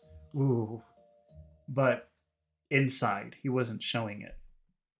this, ooh, but inside, he wasn't showing it.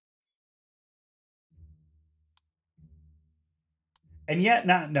 And yet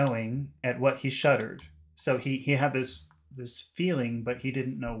not knowing at what he shuddered. So he had this feeling, but he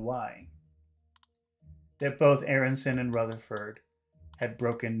didn't know why. That both Aronson and Rutherford had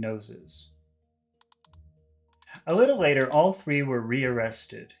broken noses. A little later, all three were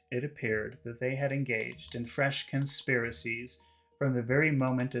rearrested. It appeared that they had engaged in fresh conspiracies from the very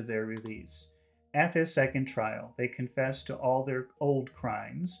moment of their release. At their second trial, they confessed to all their old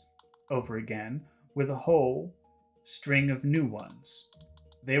crimes over again, with a whole string of new ones.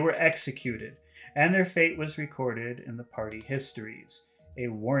 They were executed, and their fate was recorded in the party histories, a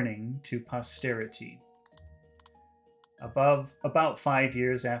warning to posterity. About 5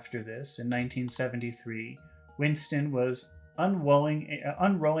 years after this, in 1973, Winston was unrolling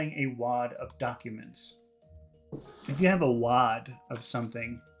a wad of documents. If you have a wad of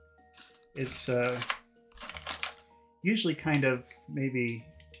something, it's usually kind of maybe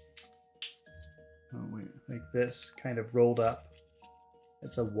like this, kind of rolled up.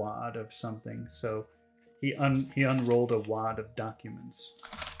 It's a wad of something. So he unrolled a wad of documents,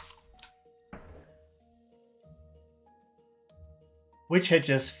 which had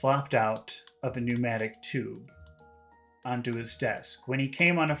just flopped out of a pneumatic tube onto his desk when he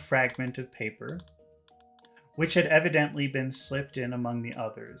came on a fragment of paper, which had evidently been slipped in among the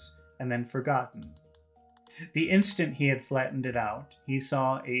others and then forgotten. The instant he had flattened it out, he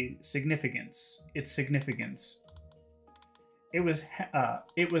saw its significance. It was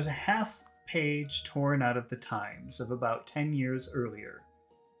a half page torn out of the Times of about 10 years earlier.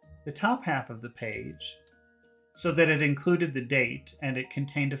 The top half of the page, so that it included the date and it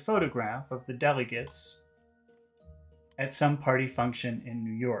contained a photograph of the delegates at some party function in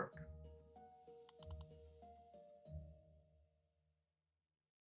New York.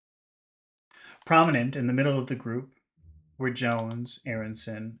 Prominent in the middle of the group were Jones,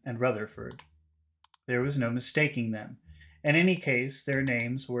 Aronson, and Rutherford. There was no mistaking them. In any case, their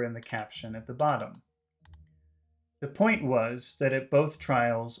names were in the caption at the bottom. The point was that at both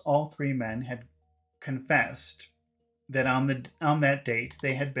trials, all three men had confessed that on that date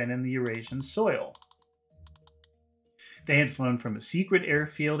they had been in the Eurasian soil. They had flown from a secret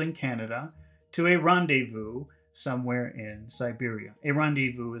airfield in Canada to a rendezvous somewhere in Siberia. A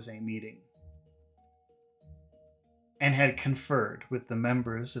rendezvous is a meeting. And had conferred with the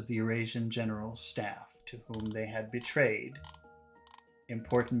members of the Eurasian General Staff, to whom they had betrayed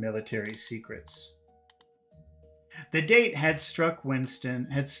important military secrets. The date had stuck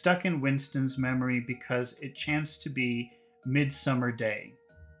in Winston's memory because it chanced to be Midsummer Day.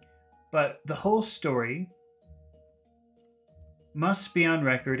 But the whole story must be on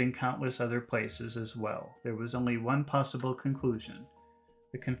record in countless other places as well. There was only one possible conclusion.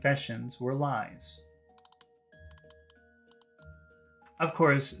 The confessions were lies. Of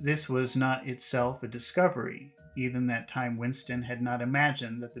course, this was not itself a discovery. Even that time, Winston had not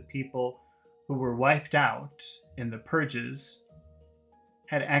imagined that the people who were wiped out in the purges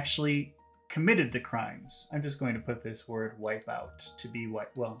had actually committed the crimes. I'm just going to put this word wipe out, to be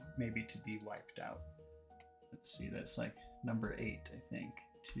wiped, well, maybe to be wiped out. Let's see, that's like number 8, I think.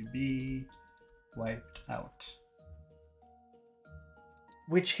 To be wiped out.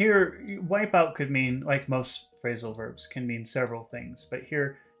 Which here, wipe out could mean, like most phrasal verbs, can mean several things. But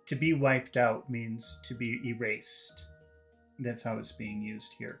here, to be wiped out means to be erased. That's how it's being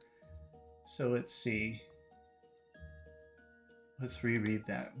used here. So let's see. Let's reread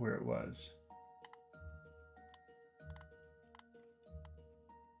that where it was.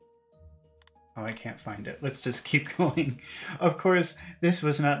 Oh, I can't find it. Let's just keep going. Of course, this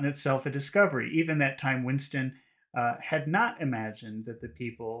was not in itself a discovery. Even that time, Winston had not imagined that the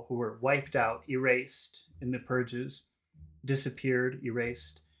people who were wiped out, erased in the purges, disappeared,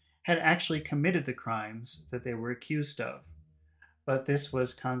 erased, had actually committed the crimes that they were accused of. But this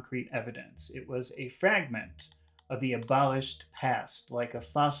was concrete evidence. It was a fragment of the abolished past, like a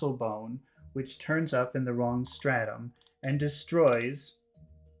fossil bone which turns up in the wrong stratum and destroys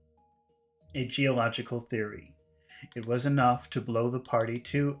a geological theory. It was enough to blow the party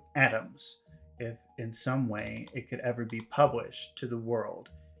to atoms, if in some way it could ever be published to the world,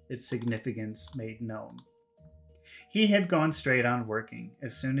 its significance made known. He had gone straight on working.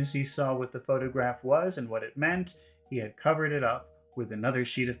 As soon as he saw what the photograph was and what it meant, he had covered it up with another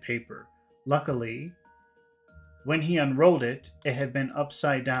sheet of paper. Luckily, when he unrolled it, it had been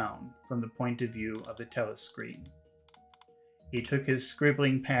upside down from the point of view of the telescreen. He took his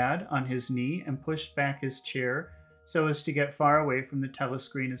scribbling pad on his knee and pushed back his chair so as to get far away from the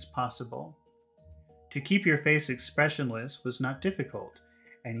telescreen as possible. To keep your face expressionless was not difficult,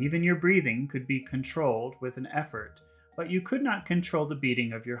 and even your breathing could be controlled with an effort, but you could not control the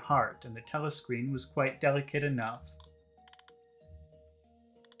beating of your heart, and the telescreen was quite delicate enough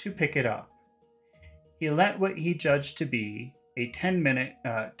to pick it up. He let what he judged to be a 10 minute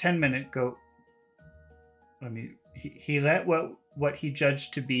go. He let what he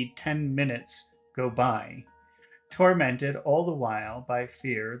judged to be 10 minutes go by, tormented all the while by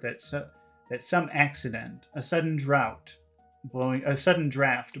fear that some accident, a sudden draft blowing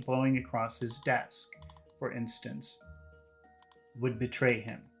across his desk, for instance, would betray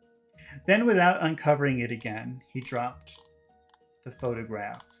him. Then, without uncovering it again, he dropped the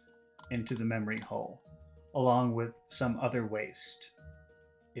photograph into the memory hole, along with some other waste.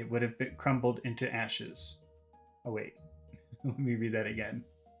 It would have been crumbled into ashes. Oh wait, let me read that again.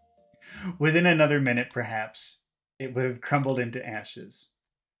 Within another minute, perhaps, it would have crumbled into ashes.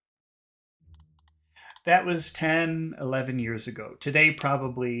 That was 10, 11 years ago. Today,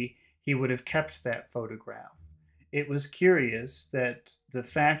 probably, he would have kept that photograph. It was curious that the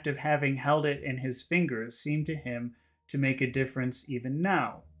fact of having held it in his fingers seemed to him to make a difference even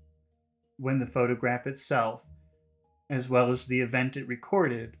now, when the photograph itself, as well as the event it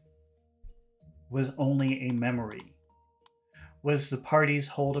recorded, was only a memory. Was the party's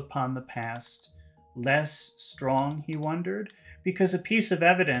hold upon the past less strong, he wondered, because a piece of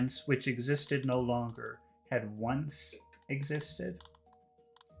evidence which existed no longer had once existed?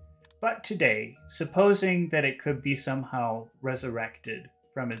 But today, supposing that it could be somehow resurrected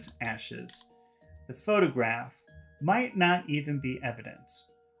from its ashes, the photograph might not even be evidence.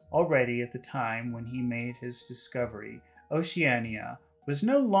 Already at the time when he made his discovery, Oceania was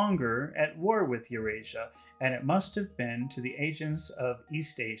no longer at war with Eurasia, and it must have been to the agents of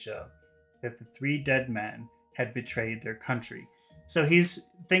East Asia that the three dead men had betrayed their country. So he's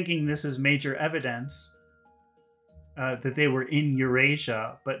thinking this is major evidence that they were in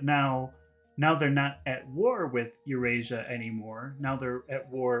Eurasia, but now they're not at war with Eurasia anymore. Now they're at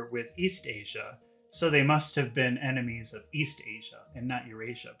war with East Asia. So they must have been enemies of East Asia and not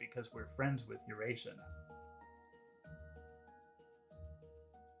Eurasia, because we're friends with Eurasia now.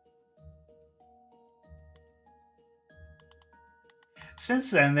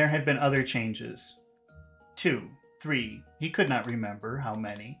 Since then, there had been other changes. 2, 3, he could not remember how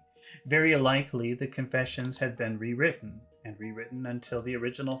many. Very likely, the confessions had been rewritten, and rewritten until the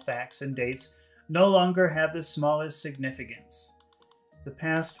original facts and dates no longer have the smallest significance. The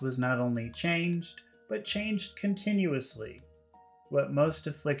past was not only changed, but changed continuously. What most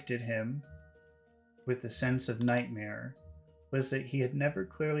afflicted him, with the sense of nightmare, was that he had never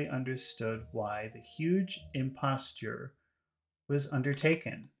clearly understood why the huge imposture was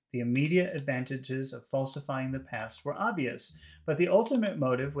undertaken. The immediate advantages of falsifying the past were obvious, but the ultimate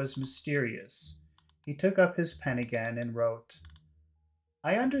motive was mysterious. He took up his pen again and wrote,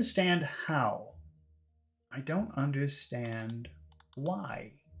 "I understand how. I don't understand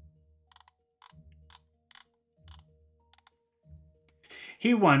why."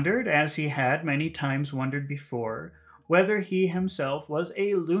 He wondered, as he had many times wondered before, whether he himself was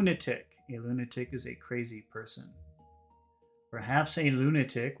a lunatic. A lunatic is a crazy person. Perhaps a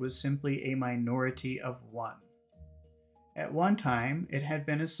lunatic was simply a minority of one. At one time, it had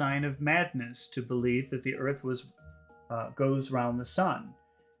been a sign of madness to believe that the earth goes round the sun.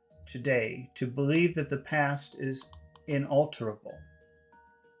 Today, to believe that the past is inalterable.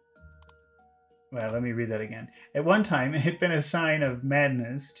 Well, let me read that again. At one time, it had been a sign of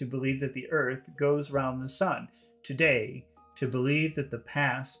madness to believe that the earth goes round the sun. Today, to believe that the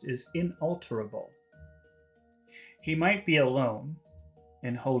past is inalterable. He might be alone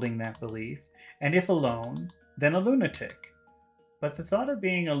in holding that belief, and if alone, then a lunatic. But the thought of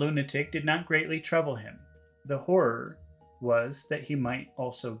being a lunatic did not greatly trouble him. The horror was that he might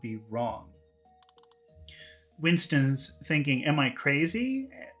also be wrong. Winston's thinking, am I crazy?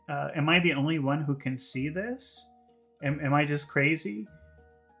 Am I the only one who can see this? Am I just crazy?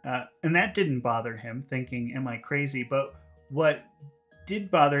 And that didn't bother him, thinking, am I crazy? But what did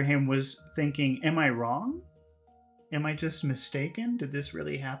bother him was thinking, am I wrong? Am I just mistaken? Did this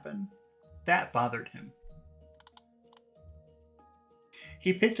really happen? That bothered him.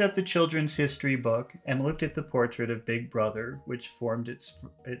 He picked up the children's history book and looked at the portrait of Big Brother, which formed its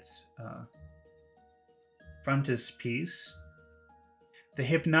frontispiece. The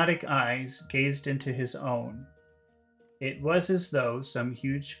hypnotic eyes gazed into his own. It was as though some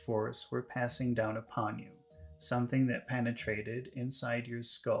huge force were passing down upon you, something that penetrated inside your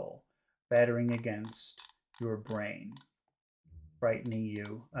skull, battering against your brain, frightening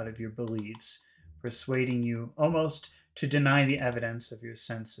you out of your beliefs, persuading you almost to deny the evidence of your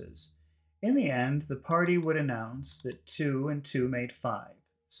senses. In the end, the party would announce that 2 and 2 made 5.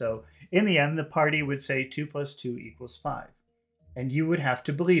 So in the end, the party would say 2 plus 2 equals 5. And you would have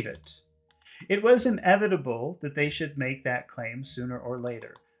to believe it. It was inevitable that they should make that claim sooner or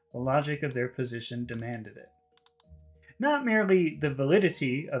later. The logic of their position demanded it. Not merely the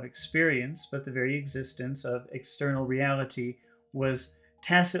validity of experience, but the very existence of external reality was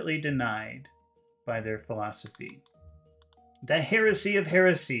tacitly denied by their philosophy. The heresy of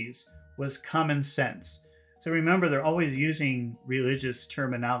heresies was common sense. So remember, they're always using religious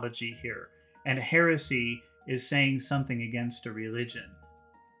terminology here. And heresy is saying something against a religion.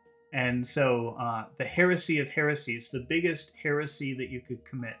 And so the heresy of heresies, the biggest heresy that you could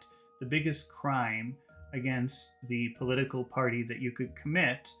commit, the biggest crime against the political party that you could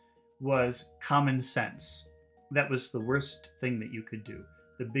commit was common sense. That was the worst thing that you could do.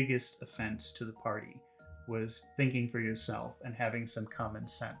 The biggest offense to the party was thinking for yourself and having some common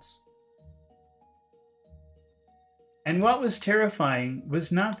sense. And what was terrifying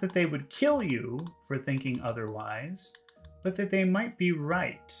was not that they would kill you for thinking otherwise, but that they might be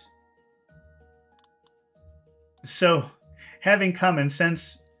right. So having common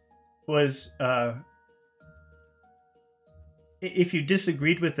sense was, if you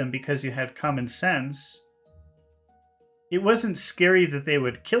disagreed with them because you had common sense, it wasn't scary that they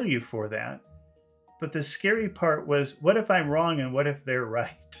would kill you for that. But the scary part was, what if I'm wrong and what if they're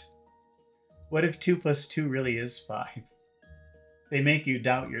right? What if 2 plus 2 really is 5? They make you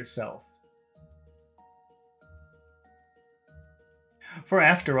doubt yourself. For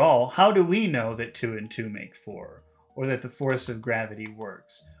after all, how do we know that 2 and 2 make 4? Or that the force of gravity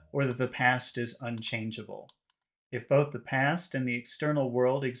works? Or that the past is unchangeable? If both the past and the external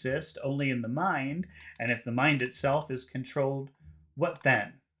world exist only in the mind, and if the mind itself is controlled, what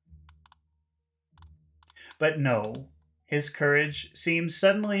then? But no, his courage seemed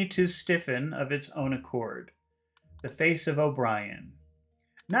suddenly to stiffen of its own accord. The face of O'Brien,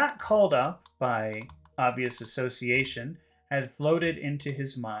 not called up by obvious association, had floated into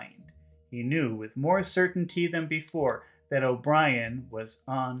his mind. He knew with more certainty than before that O'Brien was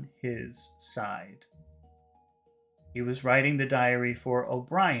on his side. He was writing the diary for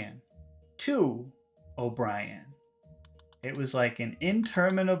O'Brien, to O'Brien. It was like an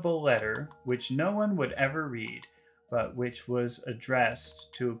interminable letter which no one would ever read, but which was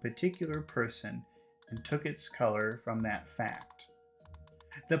addressed to a particular person and took its color from that fact.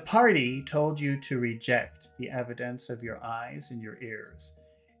 The party told you to reject the evidence of your eyes and your ears.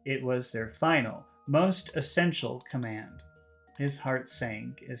 It was their final, most essential command. His heart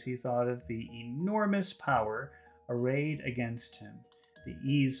sank as he thought of the enormous power arrayed against him, the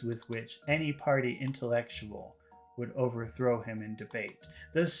ease with which any party intellectual would overthrow him in debate,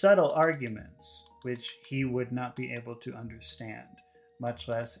 the subtle arguments which he would not be able to understand, much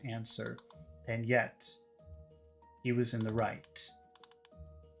less answer, and yet he was in the right.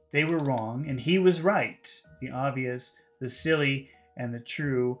 They were wrong, and he was right. The obvious, the silly, and the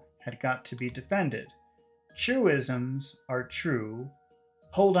true had got to be defended. Truisms are true.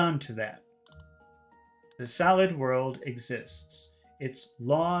 Hold on to that. The solid world exists. Its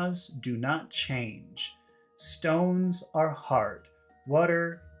laws do not change. Stones are hard.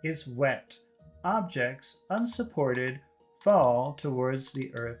 Water is wet. Objects, unsupported, fall towards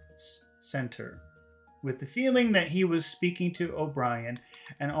the earth's center. With the feeling that he was speaking to O'Brien,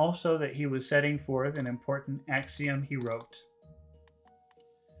 and also that he was setting forth an important axiom, he wrote,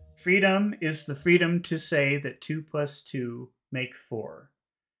 "Freedom is the freedom to say that 2 + 2 make 4.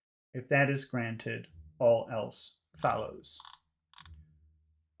 If that is granted, all else follows."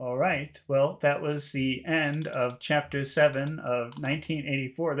 All right, well, that was the end of Chapter 7 of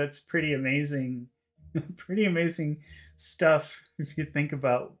 1984. That's pretty amazing, pretty amazing stuff if you think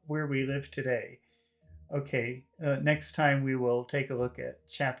about where we live today. Okay, next time we will take a look at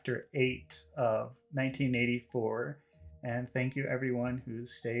Chapter 8 of 1984. And thank you everyone who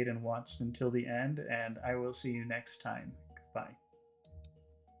stayed and watched until the end, and I will see you next time. Goodbye.